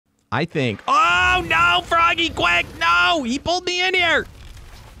I think. Oh, no, Froggy, quick. No, he pulled me in here.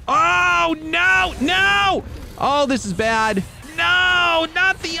 Oh, no, no. Oh, this is bad. No,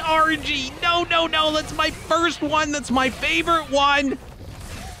 not the RG. No, no, no. That's my first one. That's my favorite one.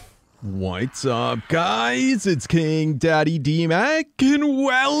 What's up, guys? It's KingDaddyDmac, and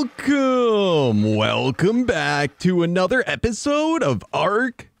welcome back to another episode of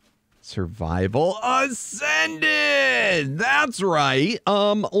ARK Survival Ascended. That's right.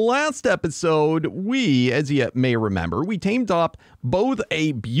 Last episode, as you may remember, we tamed up both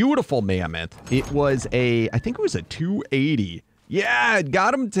a beautiful mammoth. It was I think it was a 280. Yeah,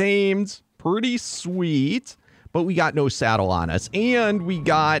 got him tamed. Pretty sweet. But we got no saddle on us. And we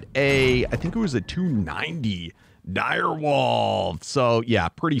got I think it was a 290 dire wolf. So yeah,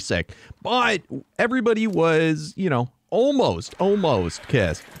 pretty sick. But everybody was, almost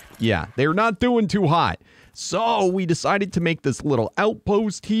kissed. Yeah, they're not doing too hot. So we decided to make this little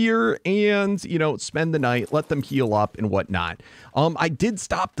outpost here and, spend the night, let them heal up and whatnot. I did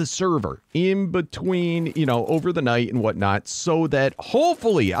stop the server in between, over the night and whatnot, so that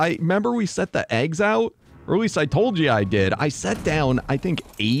hopefully, I remember we set the eggs out, or at least I told you I did. I set down, I think,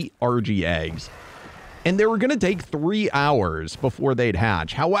 8 RG eggs. And they were going to take 3 hours before they'd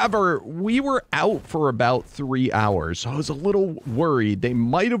hatch. However, we were out for about 3 hours, so I was a little worried they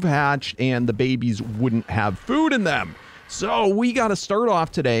might have hatched and the babies wouldn't have food in them. So we got to start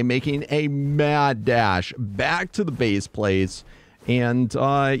off today making a mad dash back to the base place. And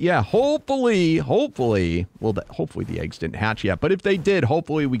yeah, hopefully the eggs didn't hatch yet. But if they did,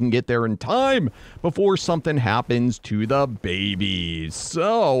 hopefully we can get there in time before something happens to the babies.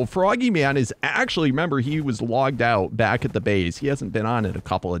 So Froggy Man is actually, remember, he was logged out back at the base. He hasn't been on in a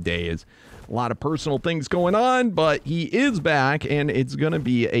couple of days. A lot of personal things going on, but he is back, and it's going to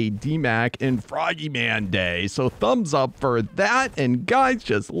be a DMAC and Froggy Man day. So thumbs up for that. And guys,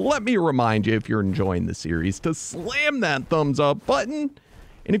 just let me remind you, if you're enjoying the series, to slam that thumbs up button.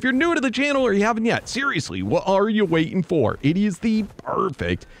 And if you're new to the channel or you haven't yet, seriously, what are you waiting for? It is the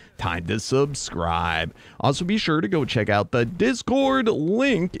perfect time to subscribe. Also, be sure to go check out the Discord.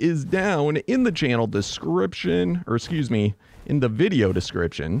 Link is down in the channel description, or excuse me, in the video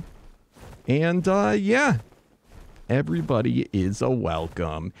description. And, yeah, everybody is a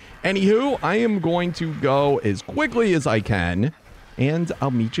welcome. Anywho, I am going to go as quickly as I can, and I'll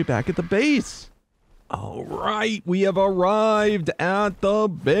meet you back at the base. All right, we have arrived at the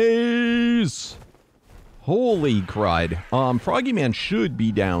base. Holy crud. Froggy Man should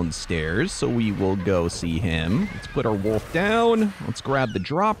be downstairs, so we will go see him. Let's put our wolf down. Let's grab the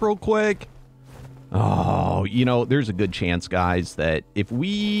drop real quick. Oh, there's a good chance, guys, that if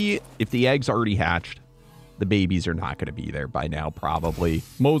the eggs already hatched, the babies are not going to be there by now, probably.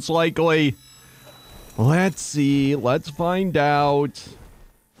 Most likely. Let's see. Let's find out.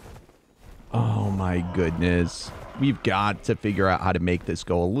 Oh, my goodness. We've got to figure out how to make this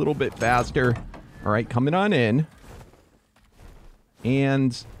go a little bit faster. All right, coming on in.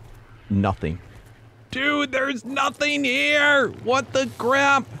 And nothing. Dude, there's nothing here. What the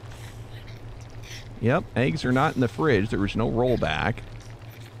crap? Yep, eggs are not in the fridge. There was no rollback.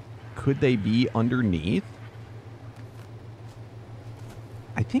 Could they be underneath?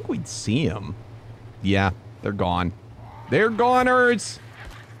 I think we'd see them. Yeah, they're gone. They're goners!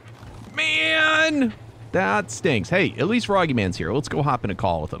 Man! That stinks. Hey, at least Froggy Man's here. Let's go hop in a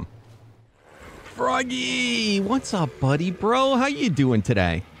call with him. Froggy! What's up, buddy? Bro, how you doing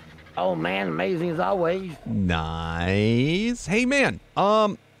today? Oh, man, amazing as always. Nice. Hey, man,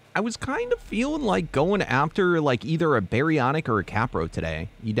 I was kind of feeling like going after, like, either a baryonyx or a capro today.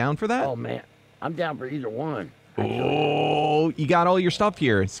 You down for that? Oh, man. I'm down for either one. Oh, you got all your stuff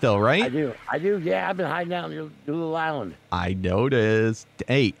here still, right? I do. Yeah, I've been hiding out on your little island. I noticed.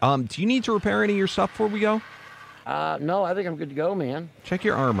 Hey, do you need to repair any of your stuff before we go? No, I think I'm good to go, man. Check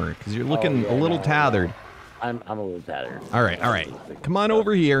your armor, because you're looking a little tattered. I'm a little tattered. All right. Come on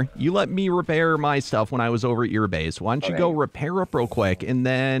over here. You let me repair my stuff when I was over at your base. Why don't you go repair up real quick, and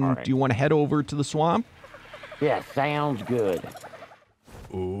then do you want to head over to the swamp? Yeah, sounds good.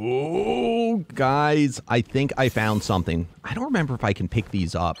 Oh, guys, I think I found something. I don't remember if I can pick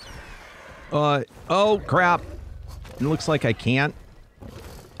these up. Oh, crap. It looks like I can't.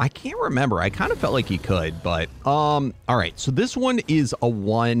 I can't remember. I kind of felt like you could, but, all right. So this one is a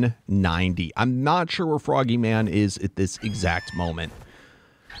 190. I'm not sure where Froggy Man is at this exact moment,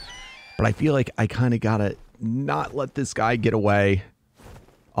 but I feel like I kind of gotta not let this guy get away.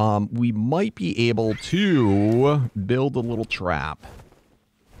 We might be able to build a little trap.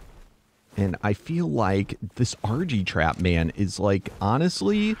 And I feel like this RG trap, man, is like,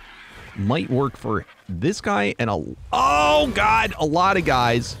 honestly, might work for this guy and oh God, a lot of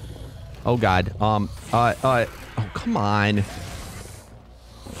guys. Oh, God. Oh, come on.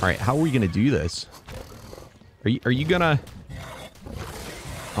 All right, how are we going to do this? Are you going to...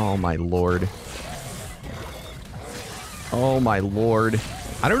 Oh, my Lord. Oh, my Lord.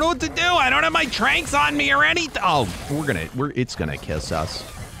 I don't know what to do. I don't have my tranks on me or anything. Oh, it's going to kiss us.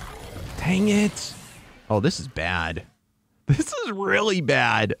 Dang it. Oh, this is bad. This is really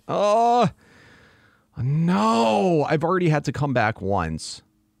bad. Oh, no. I've already had to come back once.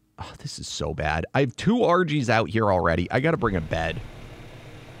 Oh, this is so bad. I have 2 RGs out here already. I got to bring a bed.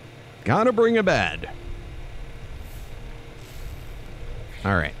 Gotta bring a bed.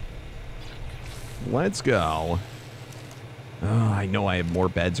 All right. Let's go. Oh, I know I have more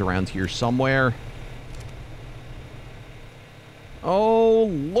beds around here somewhere. Oh,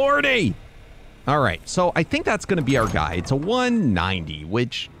 lordy. All right, so I think that's going to be our guy. It's a 190,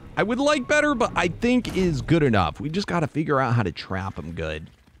 which I would like better, but I think is good enough. We just got to figure out how to trap him good.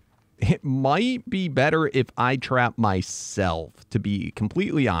 It might be better if I trap myself, to be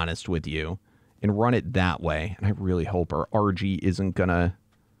completely honest with you, and run it that way. And I really hope our RG isn't going to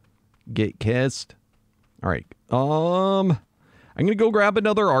get kissed. All right, I'm going to go grab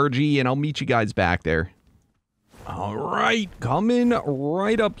another RG, and I'll meet you guys back there. All right, coming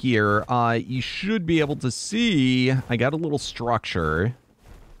right up here. You should be able to see I got a little structure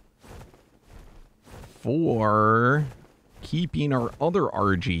for keeping our other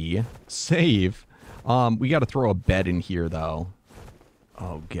RG safe. We got to throw a bed in here, though.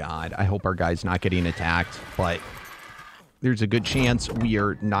 Oh, God. I hope our guy's not getting attacked, but there's a good chance we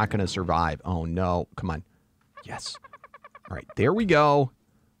are not going to survive. Oh, no. Come on. Yes. All right, there we go.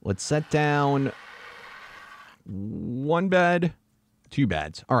 Let's set down 1 bed, 2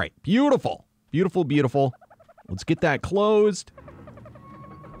 beds. All right, beautiful. Beautiful, beautiful. Let's get that closed.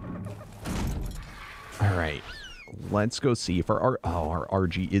 All right, let's go see if our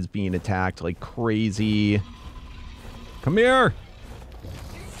RG is being attacked like crazy. Come here.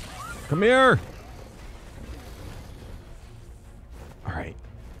 Come here. All right.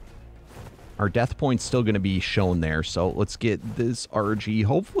 Our death point's still going to be shown there, so let's get this RG.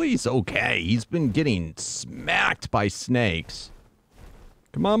 Hopefully he's okay. He's been getting smacked by snakes.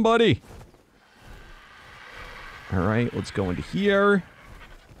 Come on, buddy. All right, let's go into here.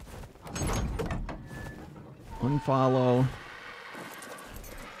 Unfollow.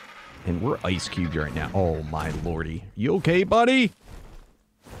 And we're ice cubed right now. Oh, my lordy. You okay, buddy?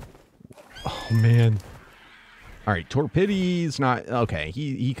 Oh, man. All right, Torpidy's not... Okay,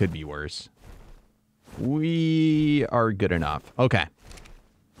 he could be worse. We are good enough. Okay.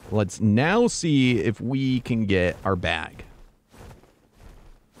 Let's now see if we can get our bag.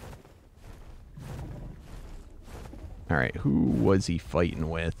 All right, who was he fighting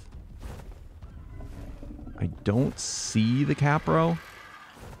with? I don't see the Capro.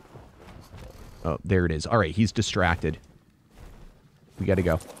 Oh, there it is. All right, he's distracted. We got to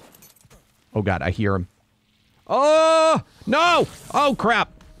go. Oh, God, I hear him. Oh, no! Oh,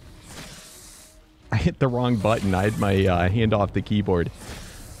 crap. I hit the wrong button. I had my hand off the keyboard.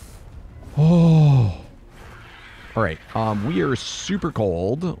 Oh. All right. We are super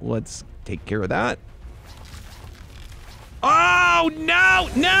cold. Let's take care of that. Oh, no!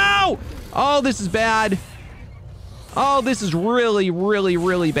 No! Oh, this is bad. Oh, this is really, really,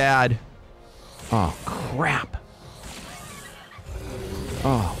 really bad. Oh, crap.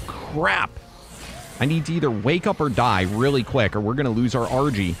 Oh, crap. I need to either wake up or die really quick, or we're going to lose our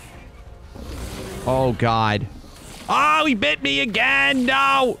RG. Oh, God. Oh, he bit me again.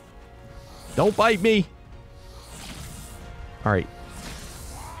 No. Don't bite me. All right.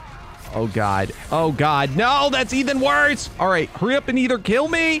 Oh, God. Oh, God. No, that's even worse. All right. Hurry up and either kill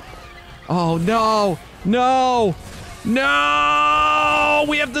me. Oh, no. No. No.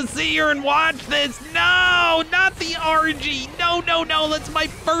 We have to sit here and watch this. No, not the RG. No, no, no. That's my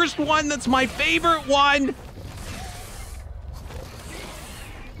first one. That's my favorite one.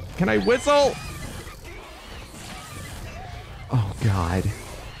 Can I whistle? Oh, God.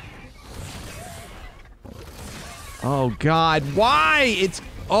 Oh, God. Why? It's...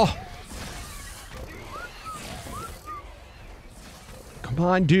 Oh. Come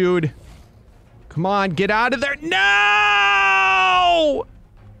on, dude. Come on, get out of there. No!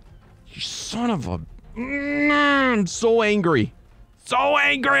 You son of a... I'm so angry. So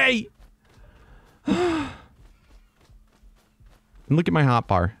angry! And look at my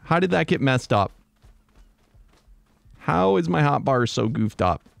hotbar. How did that get messed up? How is my hotbar so goofed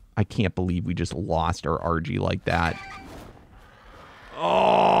up? I can't believe we just lost our RG like that.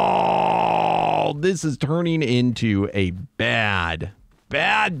 Oh, this is turning into a bad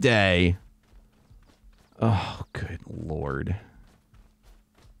day. Oh, good Lord.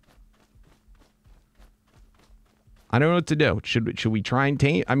 I don't know what to do. Should we try and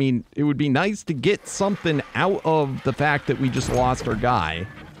tame? I mean, it would be nice to get something out of the fact that we just lost our guy.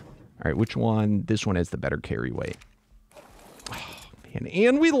 All right, which one? This one has the better carry weight. Oh, man.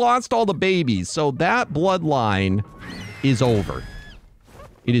 And we lost all the babies, so that bloodline is over.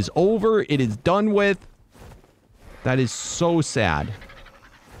 It is over. It is done with. That is so sad.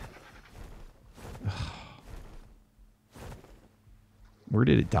 Where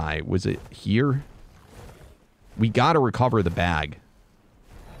did it die? Was it here? We gotta recover the bag.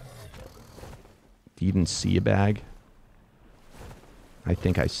 Do you even see a bag? I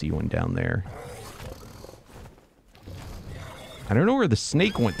think I see one down there. I don't know where the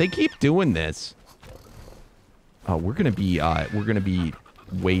snake went. They keep doing this. Oh, we're gonna be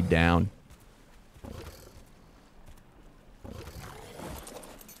weighed down.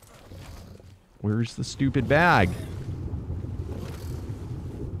 Where's the stupid bag?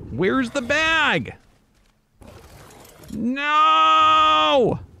 Where's the bag?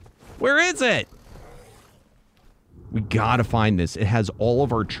 No! Where is it? We gotta find this. It has all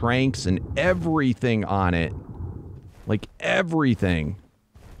of our tranks and everything on it. Like, everything.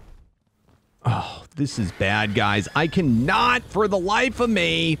 Oh, this is bad, guys. I cannot, for the life of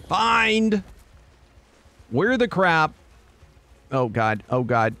me, find... Where the crap... Oh, God. Oh,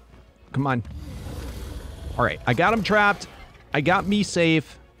 God. Come on. All right, I got him trapped. I got me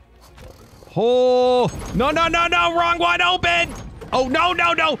safe. Oh, no, no, no, no, wrong one, open. Oh, no,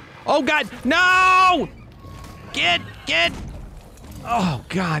 no, no. Oh, God, no. Get. Oh,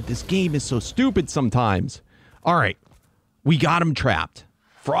 God, this game is so stupid sometimes. All right, we got him trapped.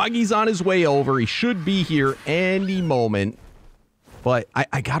 Froggy's on his way over. He should be here any moment. But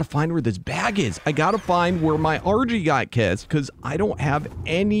I gotta find where this bag is. I gotta find where my RG got kissed, because I don't have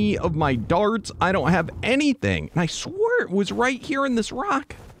any of my darts. I don't have anything. And I swear it was right here in this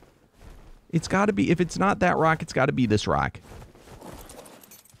rock. It's gotta be, if it's not that rock, it's gotta be this rock.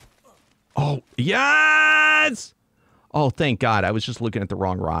 Oh, yes! Oh, thank God. I was just looking at the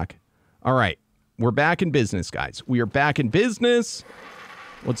wrong rock. All right. We're back in business, guys. We are back in business.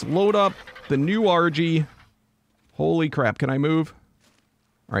 Let's load up the new RG. Holy crap. Can I move?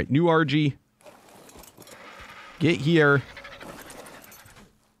 All right, new RG. Get here.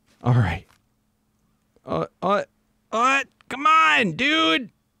 All right. Come on, dude.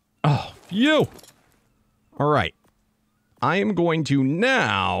 Oh, phew. All right. I am going to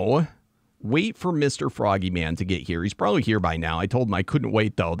now wait for Mr. Froggy Man to get here. He's probably here by now. I told him I couldn't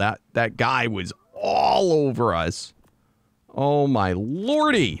wait, though. That guy was all over us. Oh, my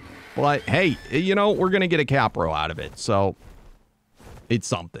lordy. But, hey, you know, we're going to get a Capro out of it, so... It's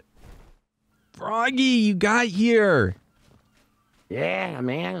something. Froggy, you got here. Yeah,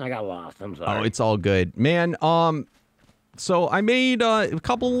 man, I got lost. I'm sorry. Oh, it's all good. Man, so I made a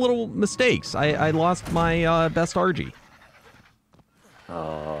couple little mistakes. I lost my best RG.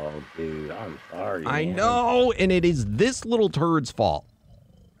 Oh, dude, I'm sorry. I man. know, and it is this little turd's fault.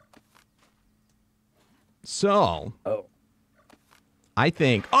 So... Oh. I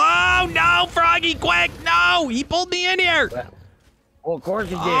think... Oh, no, Froggy, quick! No! He pulled me in here! Well, of course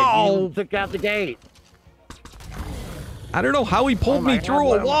he did. Oh. He took out the gate. I don't know how he pulled me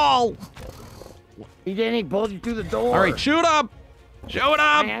through a wall. He didn't. He pulled you through the door. All right, shoot up. Shoot up.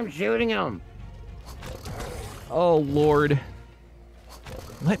 I am shooting him. Oh, Lord.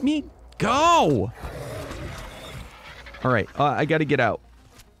 Let me go. All right, I got to get out.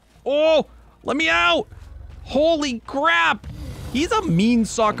 Oh, let me out. Holy crap. He's a mean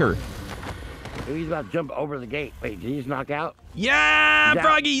sucker. Dude, he's about to jump over the gate. Wait, did he just knock out? Yeah,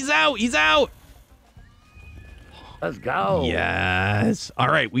 Froggy, he's out. He's out. Let's go. Yes. All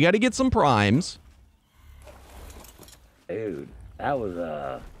right, we got to get some primes. Dude, that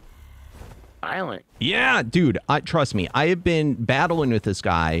was violent. Yeah, dude, trust me. I have been battling with this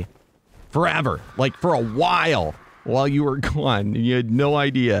guy forever. Like, for a while you were gone. You had no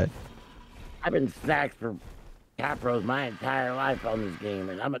idea. I've been stacked for Capros my entire life on this game,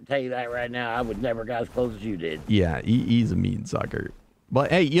 and I'm gonna tell you that right now. I would never got as close as you did. Yeah, he's a mean sucker.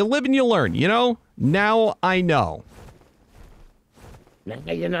 But hey, you live and you learn, you know? Now I know. Now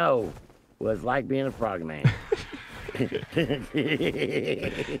you know what it's like being a frog man.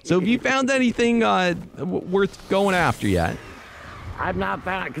 So have you found anything worth going after yet? I've not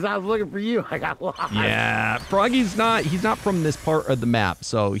found it because I was looking for you. I got lost. Yeah, Froggy's he's not from this part of the map,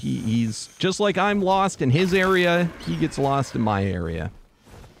 so he's just like I'm lost in his area, he gets lost in my area.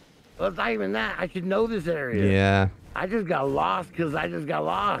 Well, it's not even that. I should know this area. Yeah. I just got lost because I just got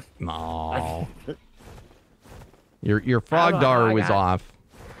lost. No. Your frog dar was off.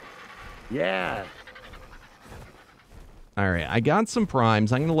 Yeah. All right, I got some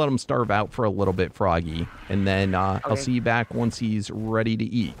primes. I'm going to let him starve out for a little bit, Froggy. And then I'll see you back once he's ready to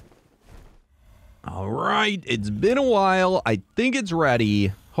eat. All right, it's been a while. I think it's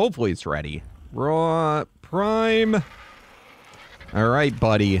ready. Hopefully it's ready. Raw prime. All right,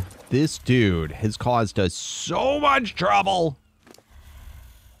 buddy. This dude has caused us so much trouble.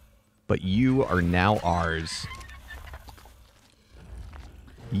 But you are now ours.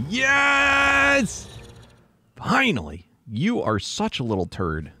 Yes! Finally. You are such a little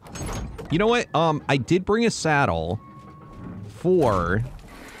turd. You know what? I did bring a saddle for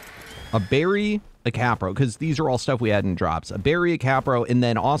a berry, a capro, because these are all stuff we had in drops. A berry, a capro, and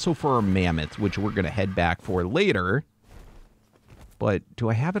then also for a mammoth, which we're going to head back for later. But do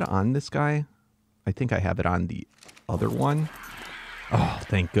I have it on this guy? I think I have it on the other one. Oh,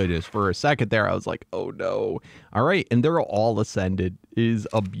 thank goodness. For a second there, I was like, oh no. All right, and they're all ascended. It is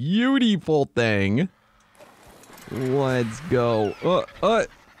a beautiful thing. Let's go. I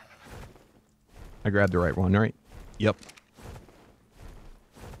grabbed the right one, right? Yep.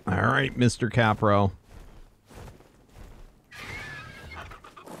 All right, Mr. Capro.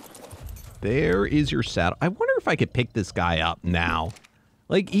 There is your saddle. I wonder if I could pick this guy up now.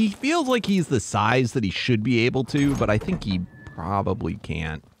 Like, he feels like he's the size that he should be able to, but I think he probably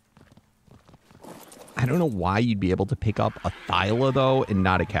can't. I don't know why you'd be able to pick up a Thyla, though, and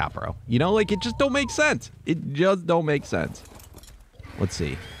not a Capro. You know, like, it just don't make sense. It just don't make sense. Let's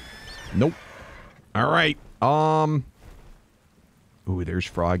see. Nope. All right. Ooh, there's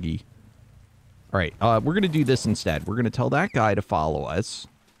Froggy. All right, we're going to do this instead. We're going to tell that guy to follow us.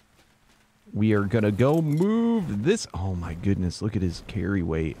 We are going to go move this. Oh, my goodness. Look at his carry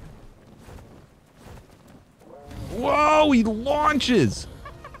weight. Whoa, he launches.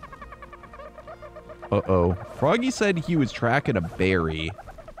 Uh-oh. Froggy said he was tracking a berry.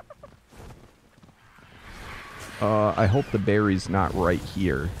 I hope the berry's not right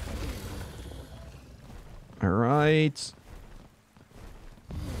here. All right.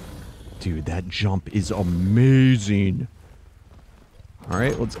 Dude, that jump is amazing. All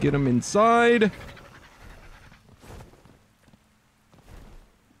right, let's get him inside.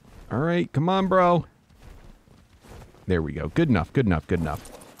 All right, come on, bro. There we go. Good enough, good enough, good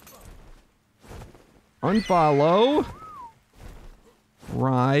enough. Unfollow.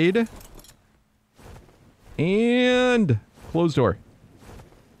 Ride. And close door.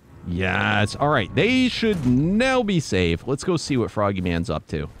 Yes. All right. They should now be safe. Let's go see what Froggy Man's up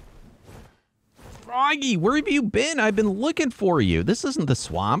to. Froggy, where have you been? I've been looking for you. This isn't the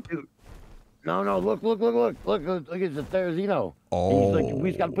swamp. Dude. No, look, it's the Therizino. Oh. He's like, we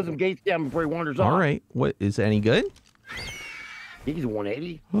just got to put some gates down before he wanders off. All right. What, is any good? He's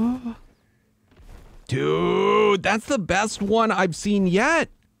 180. Dude, that's the best one I've seen yet.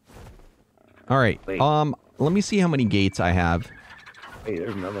 All right. Wait. Let me see how many gates I have. Hey,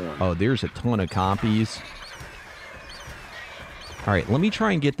 there's another one. Oh, there's a ton of copies. All right, let me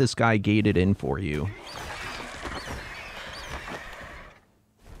try and get this guy gated in for you.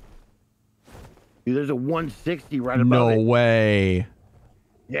 Dude, there's a 160 right above it. No way.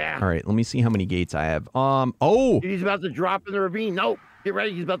 Yeah. All right, let me see how many gates I have. Oh. Dude, he's about to drop in the ravine. Nope. Get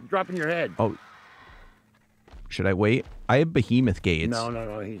ready. He's about to drop in your head. Oh. Should I wait? I have behemoth gates.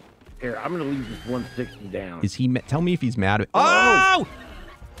 No. He's here. I'm gonna leave this 160 down. Is he? Tell me if he's mad at. Oh!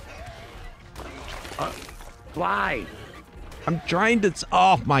 Fly. I'm trying to.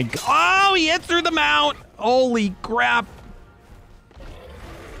 Oh my god! Oh, he hit through the mount. Holy crap!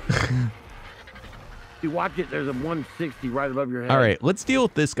 Dude, watch it. There's a 160 right above your head. All right, let's deal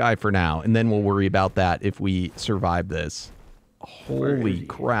with this guy for now, and then we'll worry about that if we survive this. Holy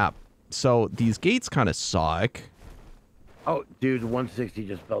crap! So these gates kind of suck. Oh, dude, the 160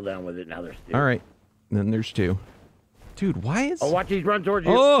 just fell down with it. Now there's two. All right, then there's two. Dude, why is... Oh, watch these run towards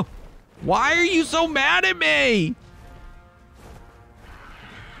you. Oh, why are you so mad at me?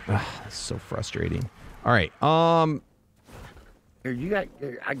 Ugh, that's so frustrating. All right, Here, you got...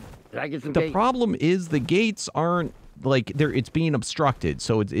 Here, did I get some the gates? problem is the gates aren't, like, it's being obstructed,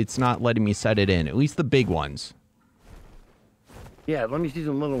 so it's not letting me set it in, at least the big ones. Yeah, let me see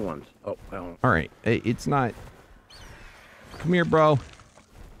some little ones. Oh, well. All right, it's not... Come here, bro. All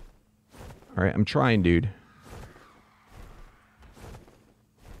right, I'm trying, dude.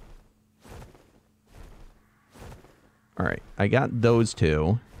 All right, I got those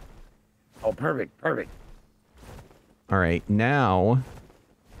two. Oh, perfect. All right, now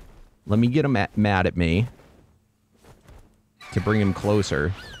let me get him mad at me to bring him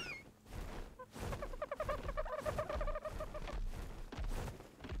closer.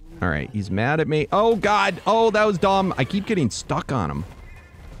 All right, he's mad at me. Oh, God. Oh, that was dumb. I keep getting stuck on him.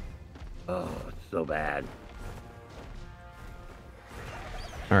 Oh, it's so bad.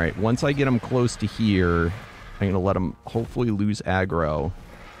 All right, once I get him close to here, I'm going to let him hopefully lose aggro.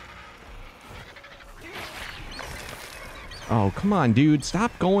 Oh, come on, dude.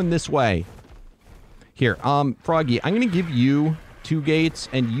 Stop going this way. Here, Froggy, I'm going to give you 2 gates,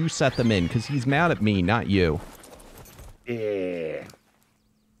 and you set them in, because he's mad at me, not you. Yeah.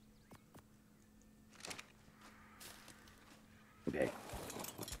 Okay.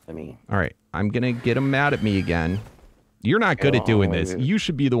 All right, I'm going to get him mad at me again. You're not good at doing this. You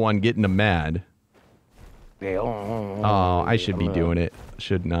should be the one getting him mad. Oh, I should be doing it,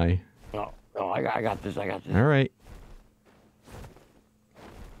 shouldn't I? No, I got this. All right.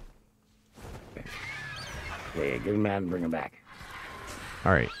 Yeah, get him mad and bring him back.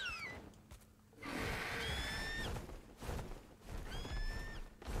 All right.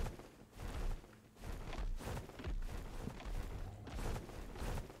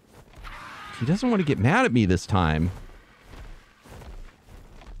 He doesn't want to get mad at me this time.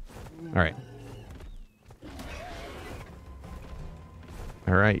 All right.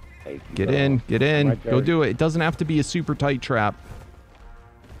 All right. Get in. Get in. Right Go do it. It doesn't have to be a super tight trap.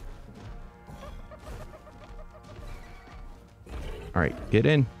 All right. Get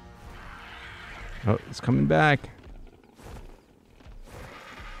in. Oh, it's coming back.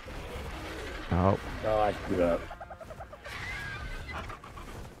 Oh. Oh, I screwed up.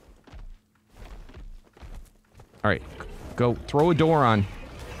 All right. Go. Throw a door on.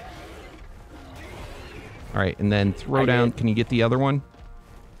 All right. And then throw down. Can you get the other one?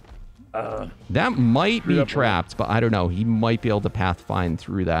 That might be trapped, but I don't know. He might be able to pathfind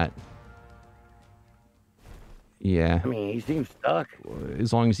through that. Yeah. I mean, he seems stuck.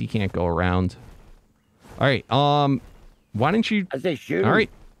 As long as he can't go around. All right. Why don't you... I say shoot. All right.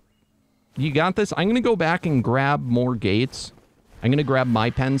 You got this? I'm going to go back and grab more gates. I'm going to grab my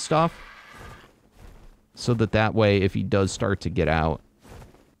pen stuff. So that way, if he does start to get out...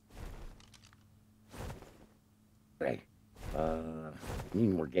 Okay.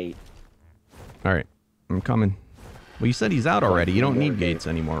 Need more gates. All right. I'm coming. Well, you said he's out already. You don't need gates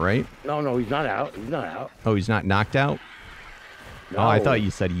anymore, right? No, he's not out. He's not out. Oh, he's not knocked out? No. Oh, I thought you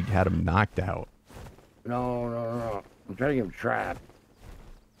said you had him knocked out. No. I'm trying to get him trapped.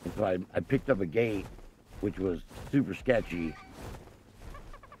 And so I picked up a gate, which was super sketchy.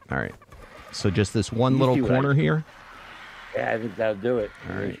 All right. So just this one little corner here? Yeah, I think that'll do it.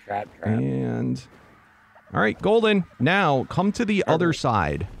 All right. Trap. And... All right, Golden. Now, come to the other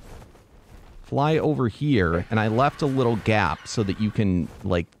side. Fly over here, and I left a little gap so that you can,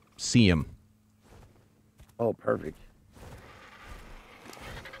 like, see him. Oh, perfect.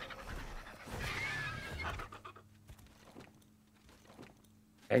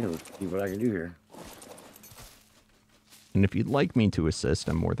 Okay, let's see what I can do here. And if you'd like me to assist,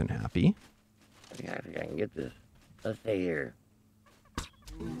 I'm more than happy. I think I can get this. Let's stay here.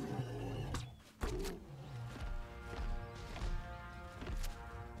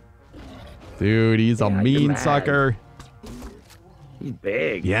 Dude, he's a mean sucker. He's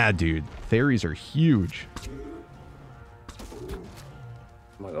big. Yeah, dude. Theries are huge.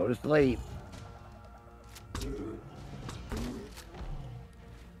 I'm gonna go to sleep.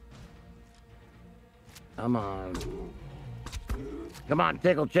 Come on. Come on,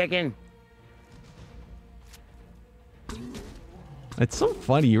 tickle chicken. It's so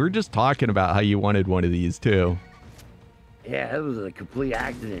funny. You were just talking about how you wanted one of these, too. Yeah, it was a complete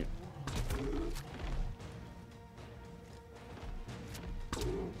accident.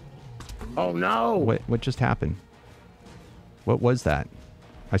 Oh, no. What just happened? What was that?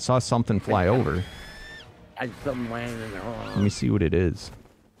 I saw something fly over. Something landed in the hole. Let me see what it is.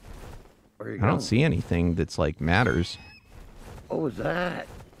 Where are you I going? don't see anything that's, like, matters. What was that?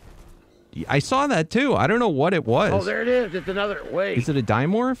 I saw that, too. I don't know what it was. Oh, there it is. It's another... Wait. Is it a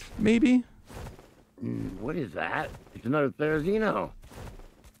dimorph, maybe? What is that? It's another Therizino.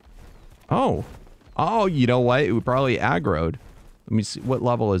 Oh. Oh, you know what? It would probably aggroed. Let me see. What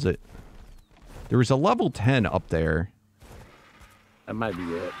level is it? There was a level 10 up there. That might be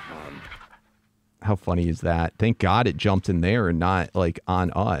it. How funny is that? Thank God it jumped in there and not, like,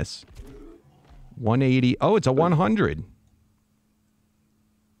 on us. 180. Oh, it's a 100.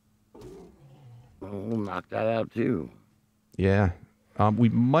 We'll knock that out, too. Yeah. We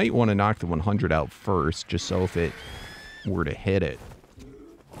might want to knock the 100 out first, just so if it were to hit it.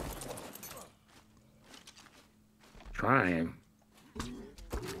 Trying.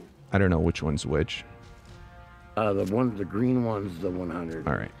 I don't know which one's which. The green one's the 100.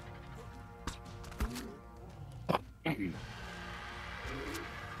 All right.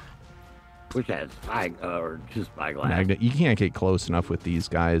 Which has or just spyglass. Magnet. You can't get close enough with these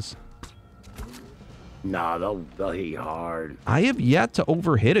guys. No, they'll hit you hard. I have yet to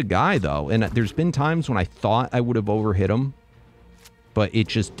overhit a guy, though. And there's been times when I thought I would have overhit him, but it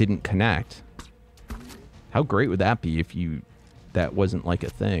just didn't connect. How great would that be if that wasn't like a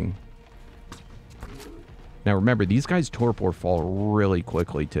thing? Now, remember, these guys torpor fall really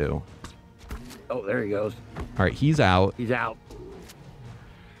quickly, too. Oh, there he goes. All right, he's out. He's out.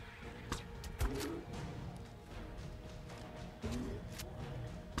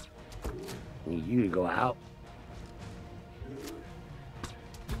 Need you to go out.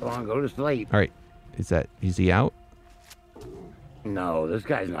 Come on, go to sleep. All right, is he out? No, this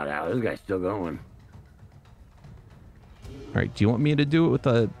guy's not out. This guy's still going. All right, do you want me to do it with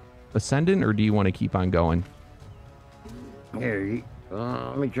a ascendant, or do you want to keep on going? Here,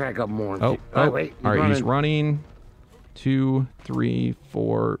 let me try a couple more. Oh, wait. All right, he's running. 2, 3,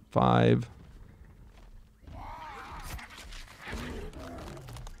 4, 5.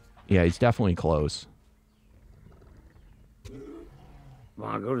 Yeah, he's definitely close. Come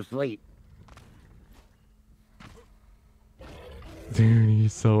on, go to sleep. Dude,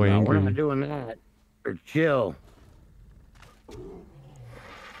 he's so angry. We're not doing that. Or chill.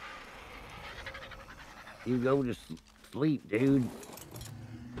 You go to sleep, dude.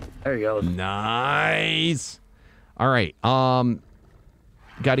 There he goes. Nice. All right.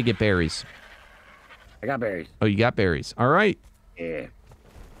 Got to get berries. I got berries. Oh, you got berries. All right. Yeah.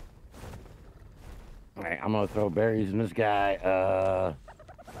 All right, I'm gonna throw berries in this guy.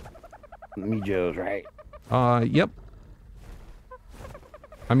 Me Joe's, right? Yep.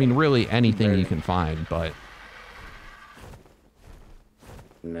 I mean, really anything you can find, but.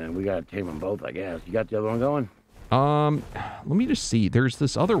 And then we gotta tame them both, I guess. You got the other one going? Let me just see. There's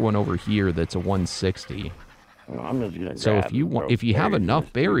this other one over here that's a 160. Well, I'm just gonna. So if you have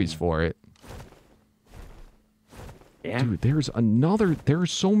enough berries for it. Yeah. Dude, there's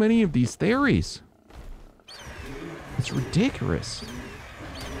so many of these theories. It's ridiculous.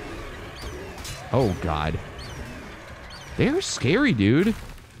 Oh, God. They're scary, dude.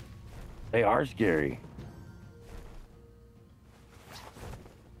 They are scary.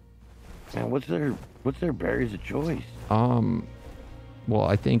 Man, what's their berries of choice? Well,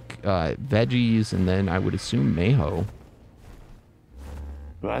 I think veggies, and then I would assume mayho.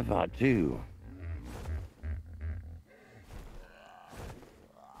 What I thought too.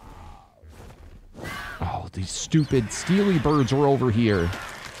 Oh, these stupid steely birds are over here.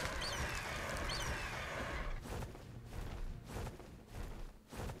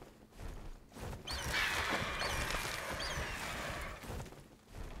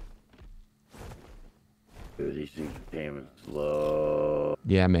 Dude, these things are taming slow.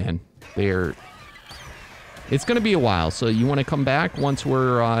 Yeah, man. It's going to be a while, so you want to come back once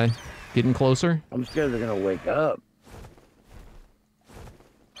we're getting closer? I'm scared they're going to wake up.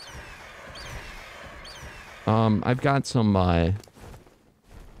 I've got some, I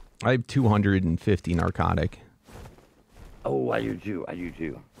have 250 narcotic. Oh, I do too.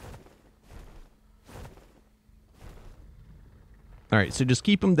 All right, so just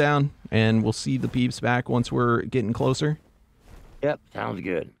keep them down, and we'll see the peeps back once we're getting closer. Yep, sounds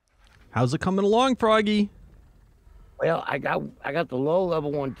good. How's it coming along, Froggy? Well, I got the low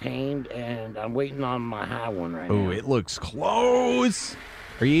level one tamed, and I'm waiting on my high one right now. Oh, it looks close.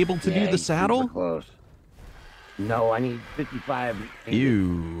 Are you able to do the saddle? Super close. No, I need 55.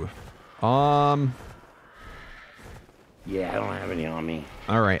 Ew. Yeah, I don't have any on me.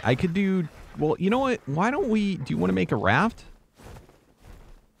 All right, I could do. Well, you know what? Why don't we? Do you want to make a raft?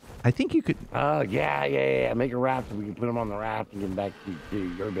 I think you could. Yeah. Make a raft so we can put them on the raft and get them back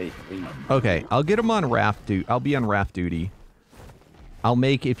to your base. Okay, I'll get them on raft duty. I'll be on raft duty. I'll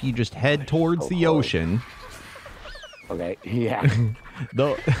make if you just head towards the ocean. Okay. Yeah.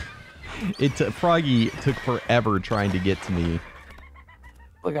 Though, Froggy took forever trying to get to me.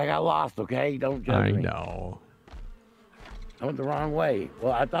 Look, I got lost. Okay, don't judge me. I know. I went the wrong way.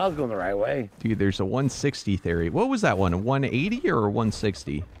 Well, I thought I was going the right way. Dude, there's a 160 theory. What was that one? A 180 or a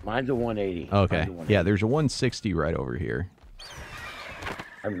 160? Mine's a 180. Okay. Yeah, there's a 160 right over here.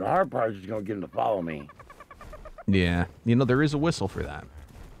 I mean, the hard part is just going to get them to follow me. Yeah. You know, there is a whistle for that.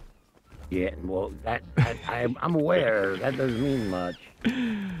 Yeah, well, I'm aware. That doesn't mean much.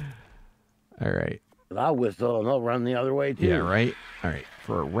 All right. But I'll whistle and they'll run the other way, too. Yeah, right? All right.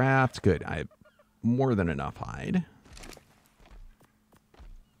 For a raft, good. I have more than enough hide.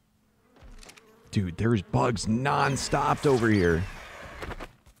 Dude, there's bugs non-stopped over here.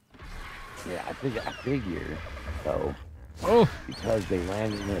 Yeah, I figure. So, because they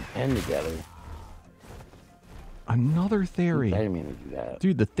landed in a pen together. Another theory. I didn't mean to do that.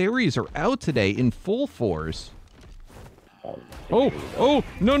 Dude, the theories are out today in full force. No. Oh,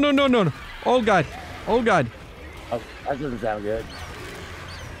 God. Oh, God. Oh, that doesn't sound good.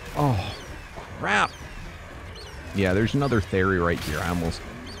 Oh, crap. Yeah, there's another Theri right here.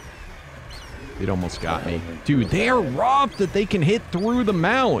 It almost got me. Dude, they are rough that they can hit through the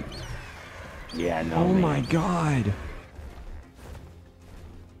mount. Yeah, no, Oh, man. my God.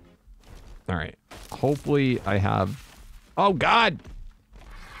 All right. Hopefully I have... Oh, God.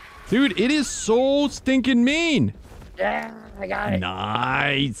 Dude, it is so stinking mean. Yeah, I got it.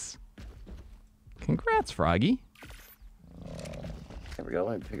 Nice. Congrats, Froggy. There we go.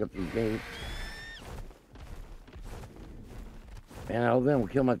 Let me pick up these gates. Man, I hope they don't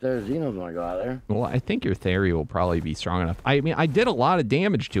kill my Therizinos when I go out there. Well, I think your Theri will probably be strong enough. I mean, I did a lot of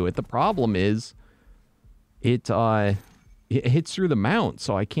damage to it. The problem is it hits through the mount,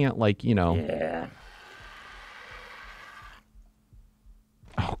 so I can't, like, you know... Yeah.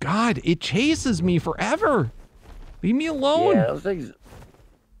 Oh, God, it chases me forever. Leave me alone. Yeah, those things...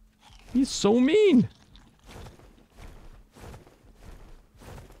 He's so mean.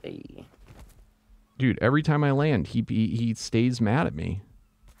 Hey. Dude, every time I land, he stays mad at me.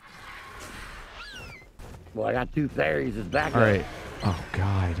 Well, I got 2 Theris as backup. All right. Oh,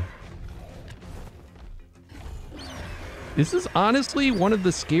 God. This is honestly one of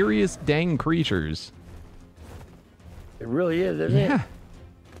the scariest dang creatures. It really is, isn't it? Yeah.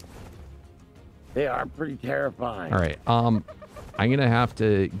 They are pretty terrifying. All right. I'm going to have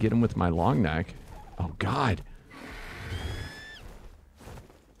to get him with my long neck. Oh, God.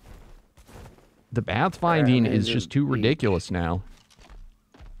 The bath finding is just too ridiculous now.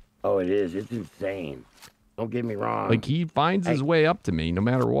 Oh, it is. It's insane. Don't get me wrong. Like, he finds his way up to me no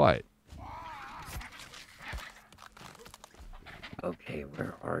matter what. Okay,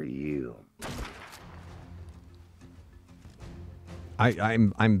 where are you?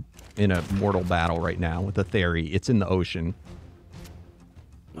 I'm in a mortal battle right now with the Theri. It's in the ocean.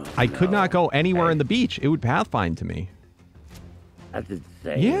 Oh, I could not go anywhere Hey. in the beach. It would pathfind to me. That's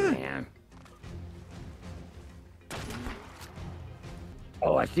insane, Yeah. man.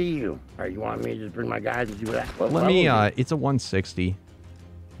 Oh, I see you. All right, you want me to just bring my guys and see what that... Let me, it's a 160.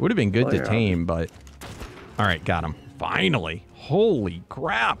 Would have been good to tame, but... All right, got him. Finally. Holy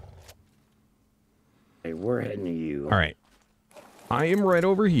crap. Hey, we're heading to you. All right. I am right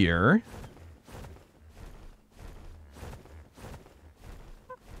over here.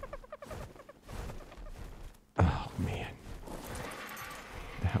 Oh, man.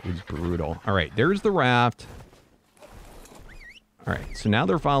 That was brutal. All right, there's the raft. All right, so now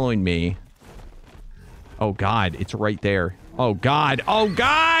they're following me. Oh, God, it's right there. Oh, God. Oh,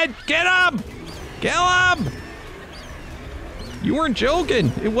 God! Get him! Kill him! You weren't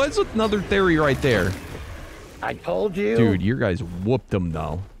joking. It was another Theri right there. I told you. Dude, your guys whooped them,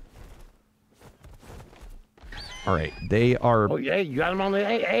 though. All right, they are... Oh, yeah, you got them on the...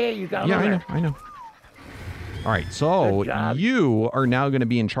 Hey, you got them on there. I know. All right, so you are now going to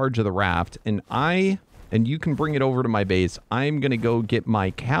be in charge of the raft, and you can bring it over to my base. I'm going to go get my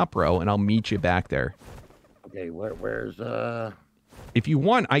Capro, and I'll meet you back there. Okay, where's... If you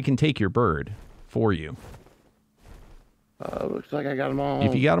want, I can take your bird for you. Looks like I got them all.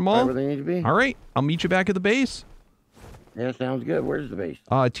 If you got them all? Where they need to be. All right, I'll meet you back at the base. Yeah, sounds good. Where's the base?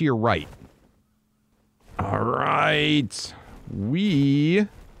 To your right. All right. We'll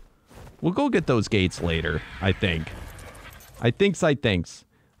go get those gates later, I think. I thinks.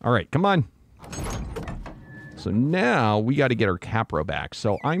 All right, come on. So now we got to get our Capro back.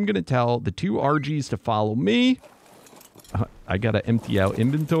 So I'm going to tell the 2 RGs to follow me. I got to empty out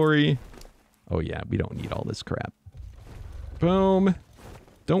inventory. Oh, yeah, we don't need all this crap. Boom.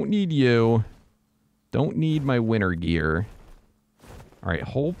 Don't need you. Don't need my winter gear. All right,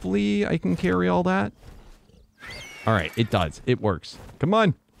 hopefully I can carry all that. All right, it does. It works. Come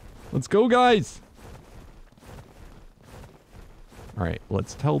on. Let's go, guys. All right,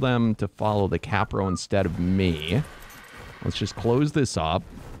 let's tell them to follow the Capro instead of me. Let's just close this up.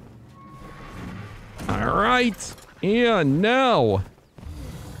 All right. And now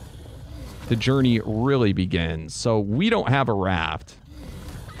the journey really begins. So we don't have a raft.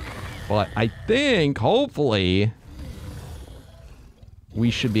 But I think, hopefully,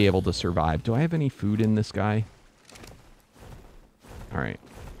 we should be able to survive. Do I have any food in this guy? All right.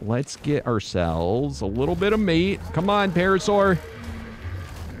 Let's get ourselves a little bit of meat. Come on, Parasaur.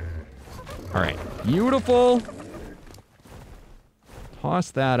 All right. Beautiful.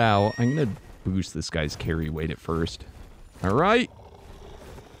 Toss that out. I'm going to boost this guy's carry weight at first. All right.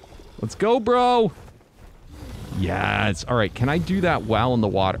 Let's go, bro. Yes. All right. Can I do that while in the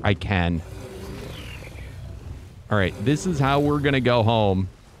water? I can. All right. This is how we're going to go home.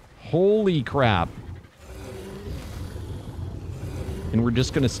 Holy crap. And we're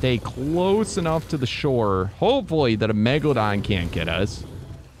just going to stay close enough to the shore, hopefully, that a megalodon can't get us.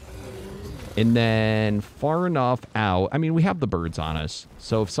 And then far enough out. I mean, we have the birds on us.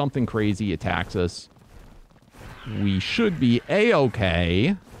 So if something crazy attacks us, we should be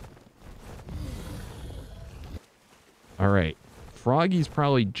A-okay. All right. Froggy's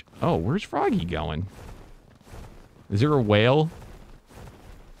probably... Oh, where's Froggy going? Is there a whale?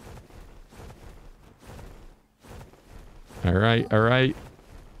 All right, all right.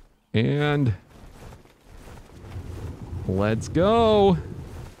 And let's go.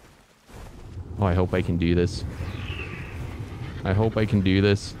 Oh, I hope I can do this. I hope I can do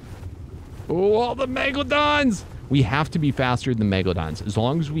this. Oh, all the megalodons! We have to be faster than megalodons. As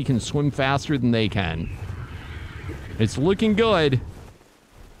long as we can swim faster than they can. It's looking good.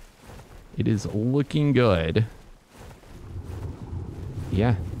 It is looking good.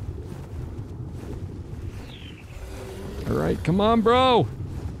 Yeah. All right, come on, bro.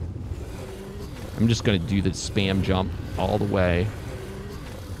 I'm just going to do the spam jump all the way.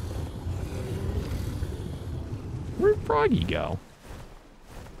 Where'd Froggy go?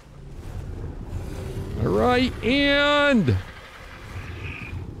 All right, and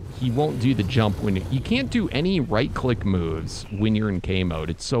he won't do the jump when you can't do any right-click moves when you're in K mode.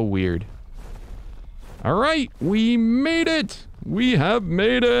 It's so weird. All right, we made it. We have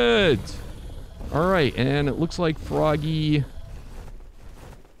made it. All right, and it looks like Froggy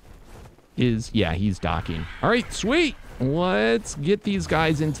is, yeah, he's docking. All right, sweet. Let's get these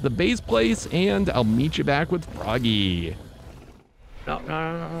guys into the base place, and I'll meet you back with Froggy. No.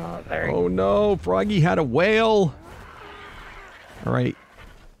 Oh, no. Froggy had a whale. All right.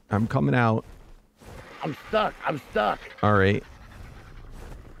 I'm coming out. I'm stuck. All right.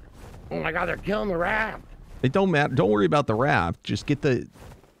 Oh, my God, they're killing the raft. It don't matter. Don't worry about the raft. Just get the...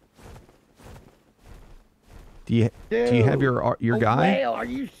 Do you have your guy? Whale, are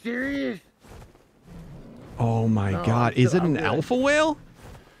you serious? Oh, my God. Is it an alpha whale?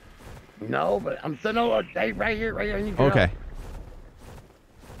 No, but I'm still... No, right here. I need to Okay.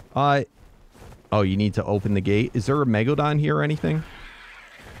 Oh, you need to open the gate. Is there a megalodon here or anything?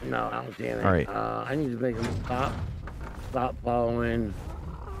 No, I don't see anything. All right. I need to make him stop following.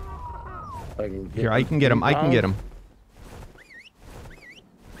 Here, I can get him. I can get him.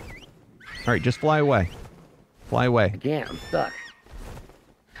 All right, just fly away. Fly away. I can't. I'm stuck.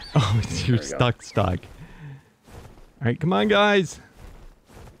 Oh, you're stuck. All right, come on, guys.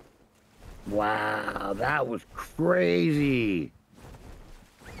 Wow, that was crazy.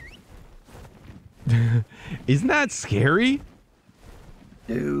 Isn't that scary?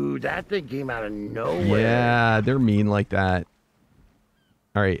 Dude, that thing came out of nowhere. Yeah, they're mean like that.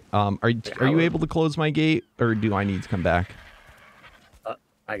 All right, are you able to close my gate, or do I need to come back?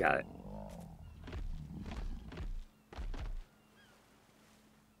 I got it.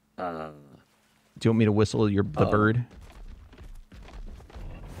 Do you want me to whistle the bird?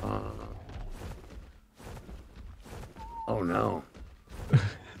 Oh no.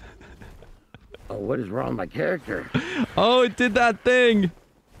 Oh, what is wrong with my character? Oh, it did that thing.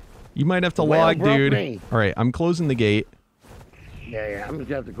 You might have to log, dude. Me. All right, I'm closing the gate. Yeah. I'm just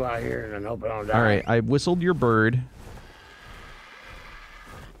gonna have to go out here and then hope I don't die. All right, I whistled your bird.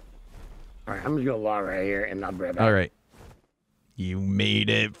 All right, I'm just gonna log right here and I'll be right back. All right. You made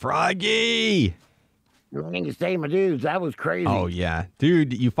it, Froggy. You can save my dudes. That was crazy. Oh, yeah.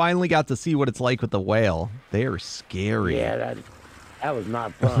 Dude, you finally got to see what it's like with the whale. They are scary. Yeah, that was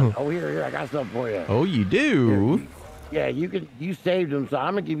not fun. Oh, here, I got something for you. Oh, you do? Here. Yeah, you saved him, so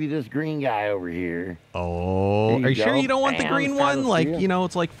I'm gonna give you this green guy over here. Oh, are you sure you don't want the green one? Like, you know,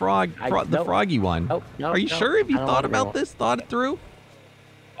 it's like the froggy one. Oh, no, are you sure? Have you thought about this? Thought it through?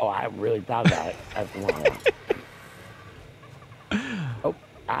 Oh, I really thought about it. That's the wrong one.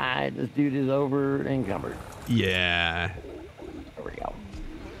 Oh, this dude is over encumbered. Yeah. There we go.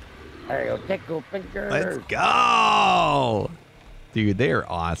 There you go, tickle fingers. Let's go. Dude, they're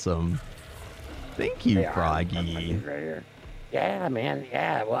awesome. Thank you, Froggy. Right here. Yeah, man.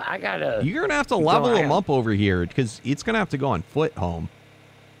 Yeah, well, I gotta... You're going to have to level them up over here because it's going to have to go on foot home.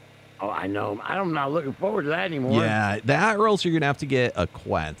 Oh, I know. I'm not looking forward to that anymore. Yeah, that or else you're going to have to get a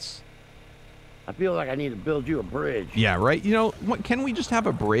quetz. I feel like I need to build you a bridge. Yeah, right. You know, can we just have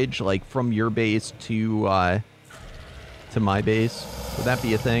a bridge like from your base to my base? Would that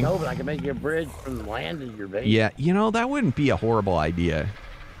be a thing? No, but I can make you a bridge from the land to your base. Yeah, you know, that wouldn't be a horrible idea.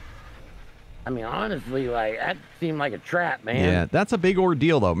 I mean, honestly, like, that seemed like a trap, man. Yeah, that's a big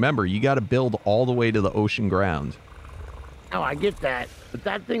ordeal, though. Remember, you got to build all the way to the ocean ground. Oh, I get that. But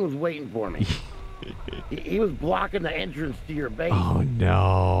that thing was waiting for me. He was blocking the entrance to your base. Oh,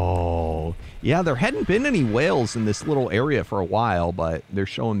 no. Yeah, there hadn't been any whales in this little area for a while, but they're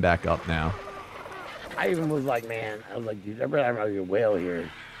showing back up now. I even was like, man, I was like, dude, every time I see a whale here.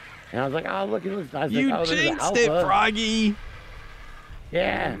 And I was like, oh, look, it looks nice. You like, oh, jinxed it, Froggy.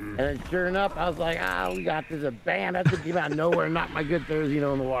 Yeah, and then sure enough, I was like, we got this. And bam, that thing came out of nowhere and knocked my good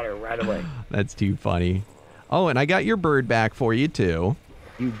Therizino in the water right away. That's too funny. Oh, and I got your bird back for you, too.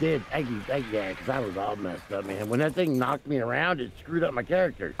 You did. Thank you, yeah, because I was all messed up, man. When that thing knocked me around, it screwed up my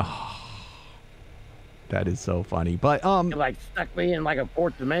character. Oh, that is so funny. But, it, like, stuck me in, like, a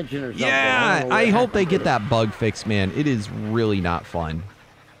fourth dimension or something. Yeah, I hope they get that bug fixed, man. It is really not fun.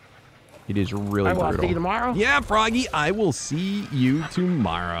 It is really brutal. I'll see you tomorrow? Yeah, Froggy, I will see you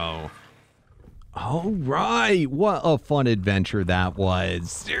tomorrow. All right, what a fun adventure that was.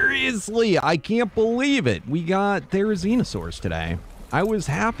 Seriously, I can't believe it. We got Therizinosaurs today. I was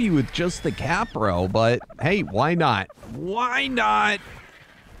happy with just the Capro, but hey, why not? Why not?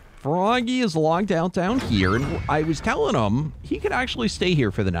 Froggy is logged out down here, and I was telling him he could actually stay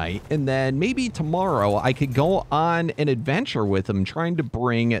here for the night, and then maybe tomorrow I could go on an adventure with him trying to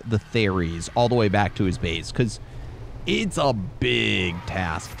bring the Theris all the way back to his base, because it's a big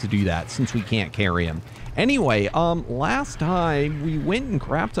task to do that since we can't carry him. Anyway, last time we went and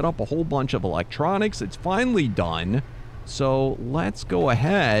crafted up a whole bunch of electronics. It's finally done. So let's go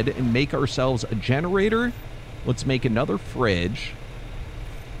ahead and make ourselves a generator. Let's make another fridge.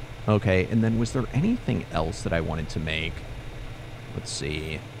 Okay, and then was there anything else that I wanted to make? Let's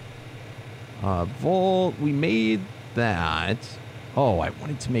see. Vault, we made that. Oh, I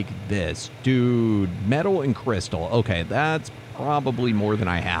wanted to make this. Dude, metal and crystal. Okay, that's probably more than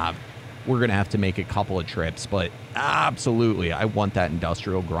I have. We're going to have to make a couple of trips, but absolutely, I want that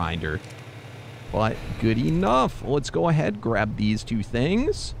industrial grinder. But good enough. Let's go ahead, grab these two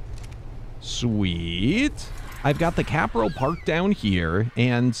things. Sweet. I've got the Capro parked down here,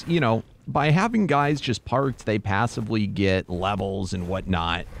 and, you know, by having guys just parked, they passively get levels and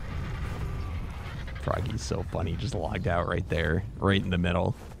whatnot. Froggy's so funny, just logged out right there, right in the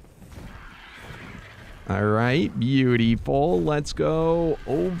middle. All right, beautiful. Let's go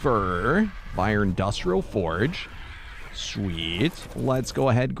over by our industrial forge. Sweet. Let's go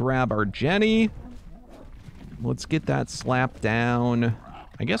ahead, grab our Jenny. Let's get that slapped down.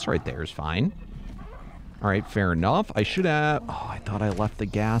 I guess right there is fine. All right, fair enough. I should have... Oh, I thought I left the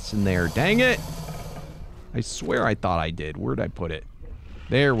gas in there. Dang it. I swear I thought I did. Where'd I put it?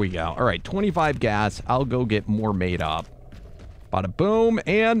 There we go. All right, 25 gas. I'll go get more made up. Bada boom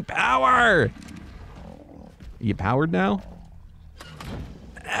and power. You powered now?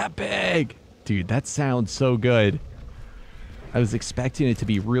 Epic. Dude, that sounds so good. I was expecting it to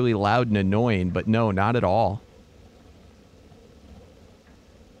be really loud and annoying, but no, not at all.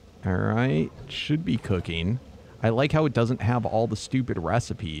 All right, should be cooking. I like how it doesn't have all the stupid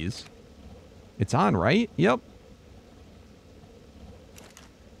recipes. It's on, right? Yep.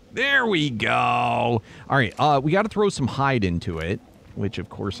 There we go. All right, we got to throw some hide into it, which, of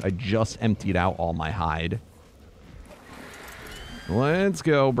course, I just emptied out all my hide. Let's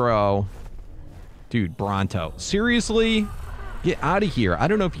go, bro. Dude, Bronto. Seriously? Get out of here. I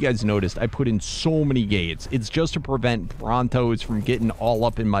don't know if you guys noticed, I put in so many gates. It's just to prevent Brontos from getting all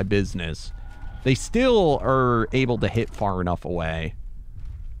up in my business. They still are able to hit far enough away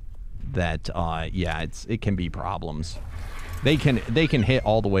that, yeah, it can be problems. They can hit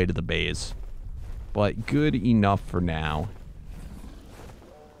all the way to the base, but good enough for now.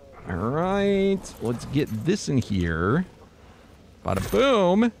 All right, let's get this in here. Bada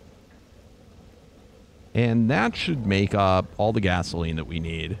boom. And that should make up all the gasoline that we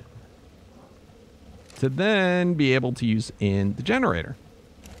need to then be able to use in the generator.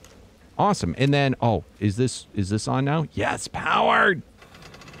 Awesome. And then, oh, is this on now? Yes, powered.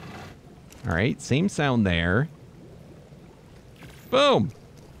 All right, same sound there. Boom.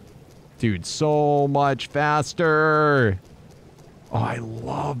 Dude, so much faster. Oh, I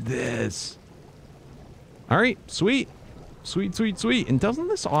love this. All right, sweet. Sweet, sweet, sweet. And doesn't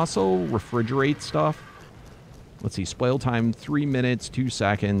this also refrigerate stuff? Let's see, spoil time, 3 minutes, 2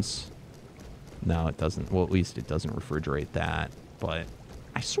 seconds. No, it doesn't. Well, at least it doesn't refrigerate that. But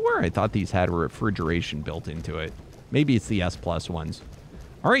I swear I thought these had a refrigeration built into it. Maybe it's the S Plus ones.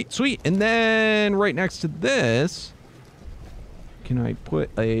 All right, sweet. And then right next to this, can I put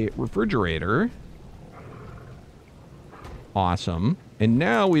a refrigerator? Awesome. And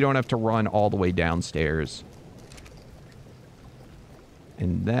now we don't have to run all the way downstairs.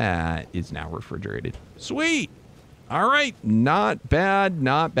 And that is now refrigerated. Sweet. All right. Not bad,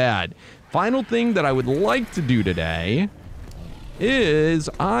 not bad. Final thing that I would like to do today is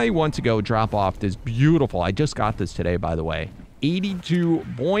I want to go drop off this beautiful, I just got this today, by the way,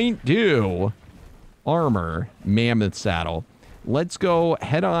 82.2 armor mammoth saddle. Let's go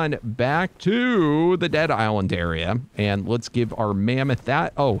head on back to the Dead Island area, and let's give our mammoth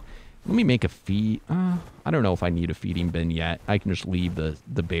that. Oh, let me make a feed. I don't know if I need a feeding bin yet. I can just leave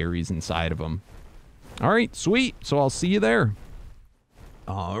the berries inside of them. All right, sweet. So I'll see you there.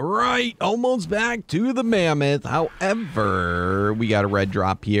 All right, almost back to the mammoth. However, we got a red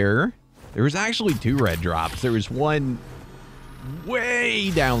drop here. There was actually 2 red drops. There was one way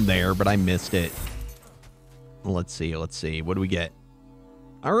down there, but I missed it. Let's see. What do we get?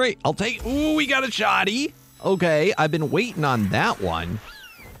 All right, I'll take... Ooh, we got a shoddy. Okay, I've been waiting on that one.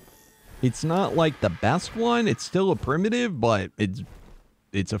 It's not like the best one. It's still a primitive, but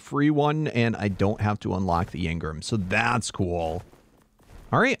it's a free one, and I don't have to unlock the Ingram, so that's cool.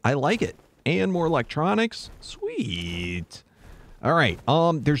 All right, I like it. And more electronics. Sweet. All right,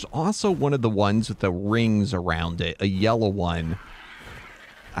 there's also one of the ones with the rings around it, a yellow one.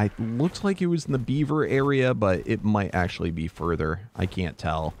 It looks like it was in the beaver area, but it might actually be further. I can't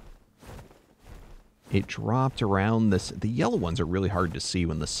tell. It dropped around this. The yellow ones are really hard to see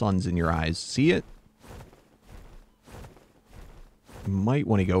when the sun's in your eyes. See it? You might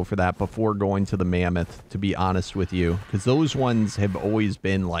want to go for that before going to the mammoth, to be honest with you. Because those ones have always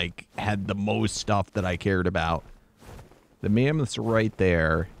been, like, had the most stuff that I cared about. The mammoth's right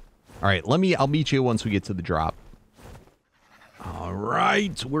there. All right, I'll meet you once we get to the drop. All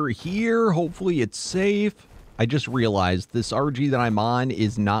right, we're here. Hopefully it's safe. I just realized this RG that I'm on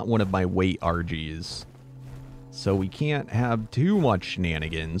is not one of my weight RGs. So we can't have too much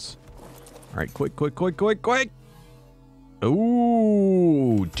shenanigans. All right, quick.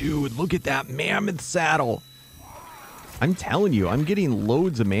 Ooh, dude, look at that mammoth saddle. I'm telling you, I'm getting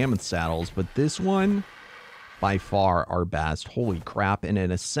loads of mammoth saddles, but this one, by far our best. Holy crap, and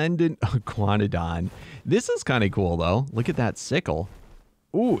an ascendant iguanodon. This is kind of cool, though. Look at that sickle.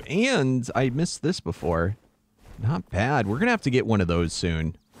 Ooh, and I missed this before. Not bad. We're going to have to get one of those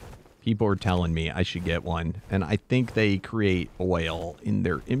soon. People are telling me I should get one, and I think they create oil in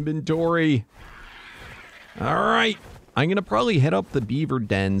their inventory. All right. I'm going to probably head up the beaver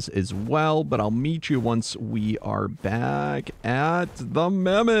dens as well, but I'll meet you once we are back at the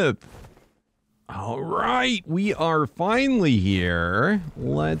mammoth. All right, we are finally here.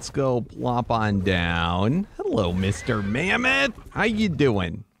 Let's go plop on down. Hello, Mr. Mammoth. How you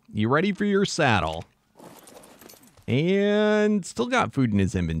doing? You ready for your saddle? And still got food in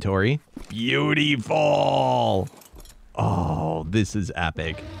his inventory. Beautiful. Oh, this is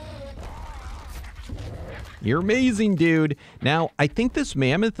epic. You're amazing, dude. Now, I think this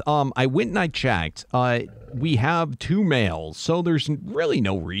mammoth, I went and I checked. We have 2 males, so there's really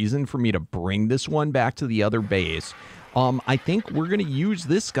no reason for me to bring this one back to the other base. I think we're going to use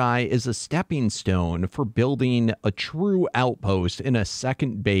this guy as a stepping stone for building a true outpost in a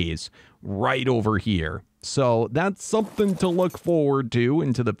second base right over here. So that's something to look forward to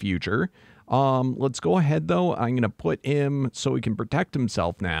into the future. Let's go ahead, though. I'm going to put him so he can protect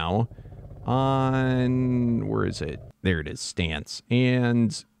himself now on, where is it? There it is, stance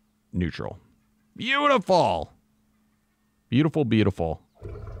and neutral. Beautiful. Beautiful.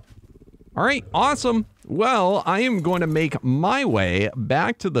 All right, awesome. Well, I am going to make my way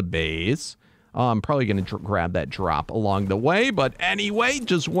back to the base. I'm probably going to grab that drop along the way. But anyway,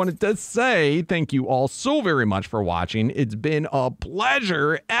 just wanted to say thank you all so very much for watching. It's been a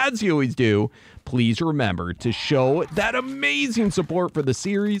pleasure, as you always do. Please remember to show that amazing support for the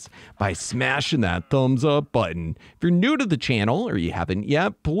series by smashing that thumbs up button. If you're new to the channel or you haven't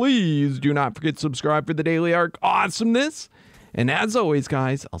yet, please do not forget to subscribe for the daily ARK awesomeness. And as always,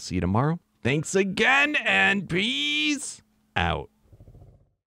 guys, I'll see you tomorrow. Thanks again, and peace out.